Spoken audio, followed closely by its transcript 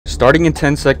Starting in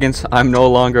 10 seconds, I'm no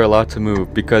longer allowed to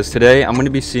move because today I'm going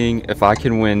to be seeing if I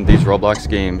can win these Roblox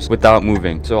games without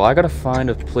moving. So I gotta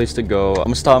find a place to go. I'm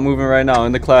gonna stop moving right now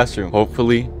in the classroom.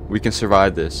 Hopefully we can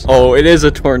survive this. Oh, it is a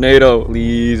tornado.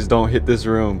 Please don't hit this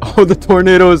room. Oh, the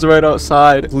tornado is right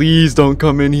outside. Please don't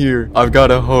come in here. I've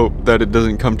gotta hope that it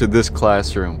doesn't come to this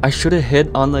classroom. I should have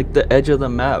hit on like the edge of the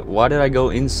map. Why did I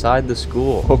go inside the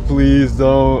school? Oh, please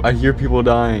don't. I hear people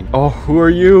dying. Oh, who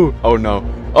are you? Oh no.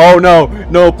 Oh no.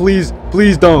 No, please.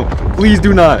 Please don't. Please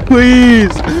do not.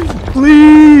 Please.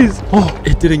 Please. Oh,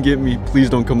 it didn't get me. Please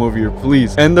don't come over here.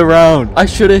 Please. End the round. I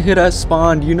should have hit at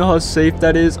spawn. Do you know how safe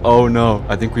that is? Oh no.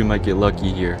 I think we might get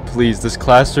lucky here. Please, this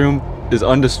classroom is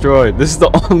undestroyed. This is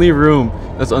the only room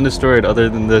that's undestroyed other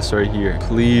than this right here.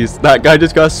 Please. That guy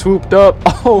just got swooped up.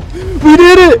 Oh, we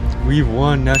did it. We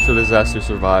won natural disaster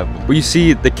survival. But you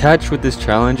see, the catch with this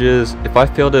challenge is if I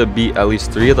fail to beat at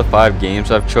least 3 of the 5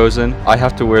 games I've chosen, I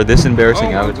have to wear this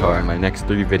embarrassing avatar in my next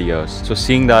 3 videos. So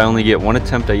seeing that I only get 1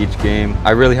 attempt at each game,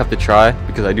 I really have to try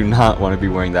because I do not want to be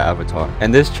wearing that avatar.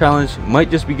 And this challenge might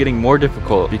just be getting more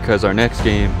difficult because our next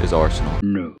game is Arsenal.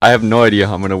 No. I have no idea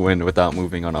how I'm going to win without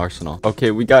moving on Arsenal.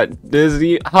 Okay, we got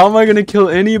Dizzy. How am I going to kill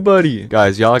anybody?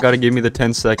 Guys, y'all got to give me the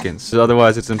 10 seconds.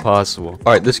 Otherwise, it's impossible.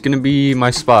 All right, this is going to be my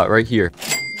spot right here.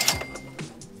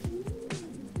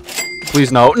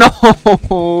 Please no. No.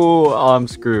 Oh, I'm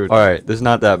screwed. All right, this is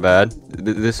not that bad.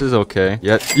 This is okay.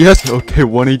 Yes. Okay,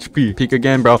 1 HP. Peek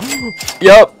again, bro.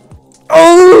 Yup.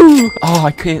 Oh,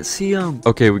 I can't see him.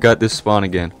 Okay, we got this spawn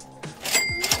again.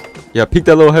 Yeah, peek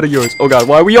that little head of yours. Oh god,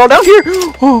 why are we all down here?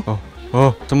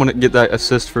 Oh, someone get that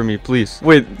assist for me, please.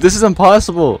 Wait, this is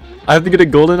impossible. I have to get a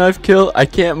golden knife kill. I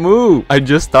can't move. I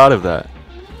just thought of that.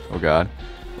 Oh god.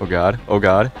 Oh god. Oh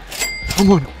god.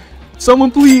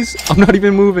 Someone please. I'm not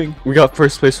even moving. We got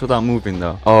first place without moving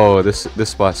though. Oh, this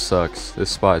spot sucks. This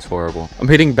spot is horrible. I'm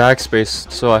hitting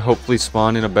backspace so I hopefully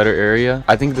spawn in a better area.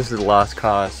 I think this is lost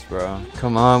cause, bro.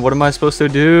 Come on, what am I supposed to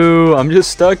do? I'm just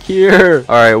stuck here.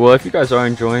 All right, well, if you guys are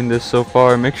enjoying this so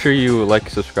far, make sure you like,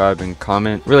 subscribe, and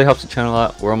comment. Really helps the channel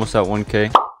out. We're almost at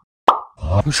 1K.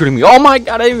 Who's shooting me? Oh my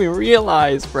god, I didn't even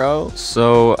realize, bro.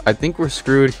 So I think we're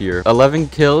screwed here. 11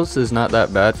 kills is not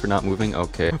that bad for not moving.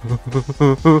 Okay.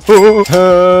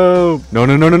 Help. No,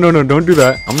 don't do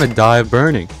that. I'm gonna die of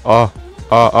burning.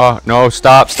 No,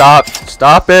 stop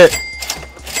it.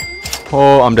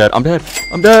 Oh, I'm dead.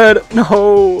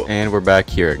 No. And we're back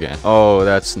here again. Oh,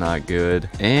 that's not good.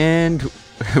 And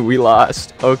we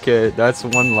lost. Okay, that's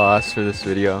 1 loss for this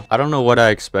video. I don't know what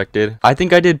I expected. I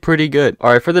think I did pretty good.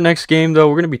 All right, for the next game though,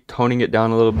 we're gonna be toning it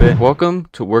down a little bit. Welcome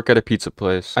to work at a pizza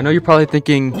place. I know you're probably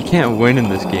thinking you can't win in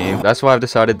this game. That's why I've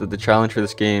decided that the challenge for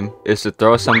this game is to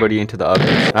throw somebody into the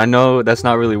oven. I know that's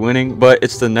not really winning, but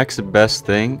it's the next best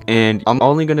thing, and I'm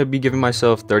only gonna be giving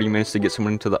myself 30 minutes to get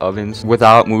someone into the ovens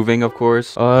without moving, of course.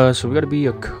 So we gotta be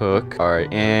a cook. All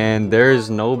right, and there is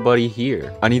nobody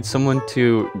here. I need someone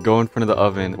to go in front of the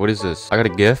oven. What is this? I got a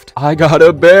gift. I got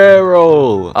a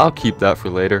barrel. I'll keep that for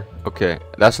later. Okay,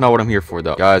 that's not what I'm here for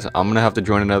though. Guys, I'm gonna have to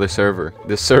join another server.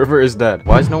 This server is dead.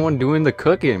 Why is no one doing the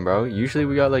cooking, bro? Usually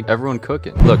we got like everyone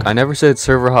cooking. Look, I never said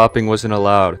server hopping wasn't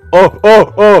allowed.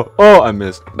 Oh, I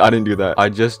missed. I didn't do that. I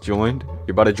just joined.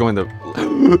 You're about to join the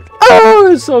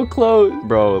oh, it's so close,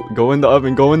 bro. Go in the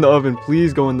oven.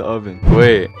 Please go in the oven.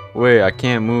 Wait, I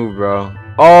can't move, bro.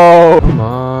 Oh, come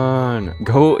on.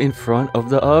 Go in front of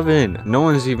the oven. No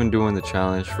one's even doing the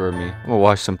challenge for me. I'm gonna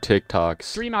watch some TikToks.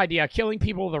 Stream idea, killing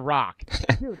people with a rock.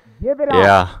 Dude, give it up.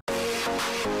 Yeah.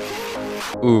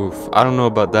 Oof, I don't know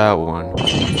about that one.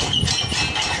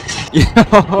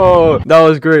 Yo, that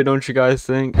was great, don't you guys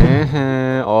think?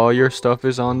 All your stuff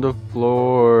is on the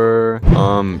floor.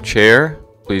 Chair,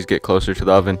 please get closer to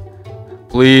the oven.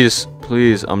 Please,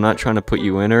 I'm not trying to put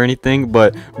you in or anything,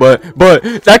 but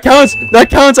that counts.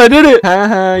 I did it.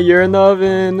 Haha, you're in the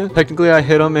oven. Technically I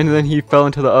hit him and then he fell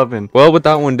into the oven. Well, with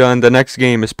that one done, the next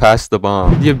game is pass the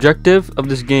bomb. The objective of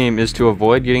this game is to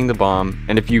avoid getting the bomb,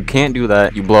 and if you can't do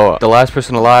that, you blow up. The last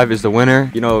person alive is the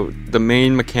winner. You know, the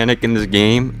main mechanic in this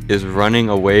game is running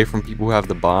away from people who have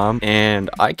the bomb, and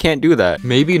I can't do that.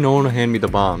 Maybe no one will hand me the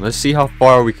bomb. Let's see how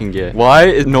far we can get. Why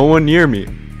is no one near me?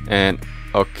 And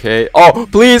okay. Oh,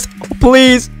 please.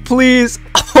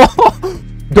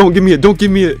 Don't give me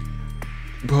it.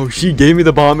 Bro, she gave me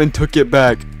the bomb and took it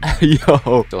back.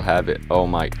 Yo. Still have it. Oh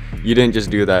my. You didn't just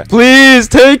do that. Please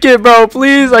take it, bro.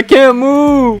 Please. I can't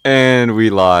move. And we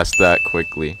lost that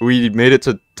quickly. We made it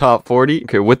to top 40.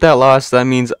 Okay, with that loss, that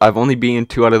means I've only beaten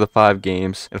 2 out of the 5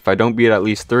 games. And if I don't beat at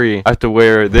least 3, I have to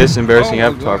wear this embarrassing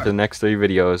avatar for the next 3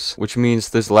 videos. Which means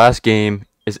this last game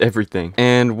is everything.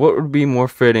 And what would be more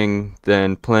fitting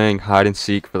than playing hide and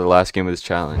seek for the last game of this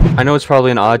challenge? I know it's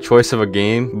probably an odd choice of a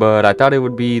game, but I thought it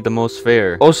would be the most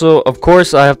fair. Also, of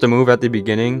course, I have to move at the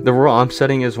beginning. The rule I'm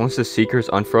setting is once the seeker is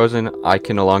unfrozen, I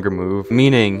can no longer move.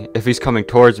 Meaning, if he's coming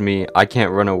towards me, I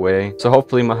can't run away. So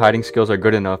hopefully my hiding skills are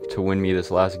good enough to win me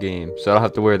this last game. So I don't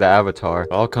have to wear the avatar.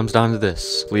 It all comes down to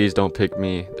this. Please don't pick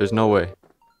me. There's no way.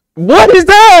 What is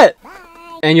that?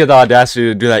 And you have the audacity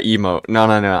to do that emote. No.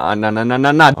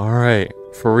 Alright,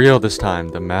 for real this time.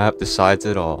 The map decides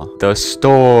it all. The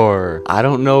store. I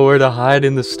don't know where to hide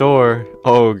in the store.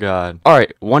 Oh god.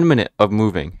 Alright, 1 minute of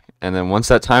moving. And then once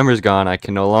that timer's gone, I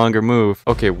can no longer move.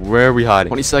 Okay, where are we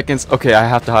hiding? 20 seconds. Okay, I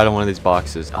have to hide in one of these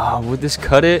boxes. Would this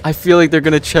cut it? I feel like they're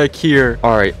gonna check here.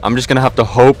 Alright, I'm just gonna have to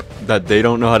hope that they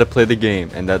don't know how to play the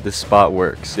game and that this spot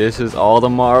works. This is all the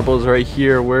marbles right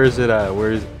here. Where is it at?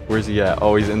 Where's he at?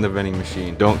 Oh, he's in the vending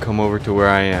machine. Don't come over to where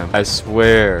I am. I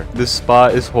swear. This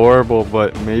spot is horrible,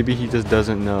 but maybe he just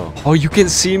doesn't know. Oh, you can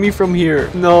see me from here.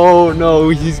 No,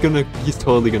 he's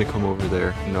totally gonna come over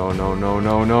there. No,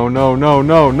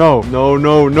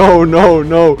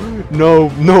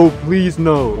 please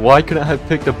no. Why couldn't I have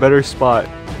picked a better spot?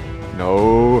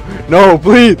 No,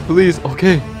 please.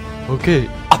 Okay.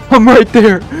 I'm right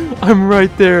there.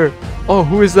 Oh,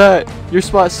 who is that? Your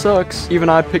spot sucks. Even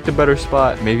I picked a better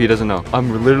spot. Maybe he doesn't know.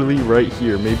 I'm literally right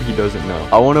here. Maybe he doesn't know.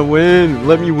 I want to win.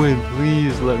 Let me win.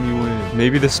 Please let me win.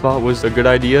 Maybe this spot was a good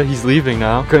idea. He's leaving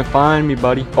now. Couldn't find me,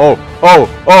 buddy. Oh.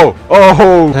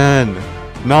 10,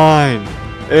 9,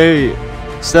 8,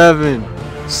 7,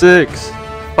 6,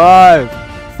 5,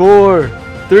 4,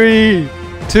 3,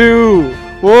 2,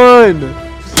 1.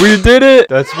 We did it!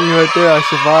 That's me right there. I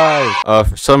survived.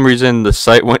 For some reason, the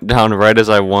site went down right as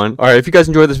I won. Alright, if you guys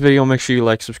enjoyed this video, make sure you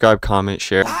like, subscribe, comment,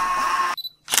 share.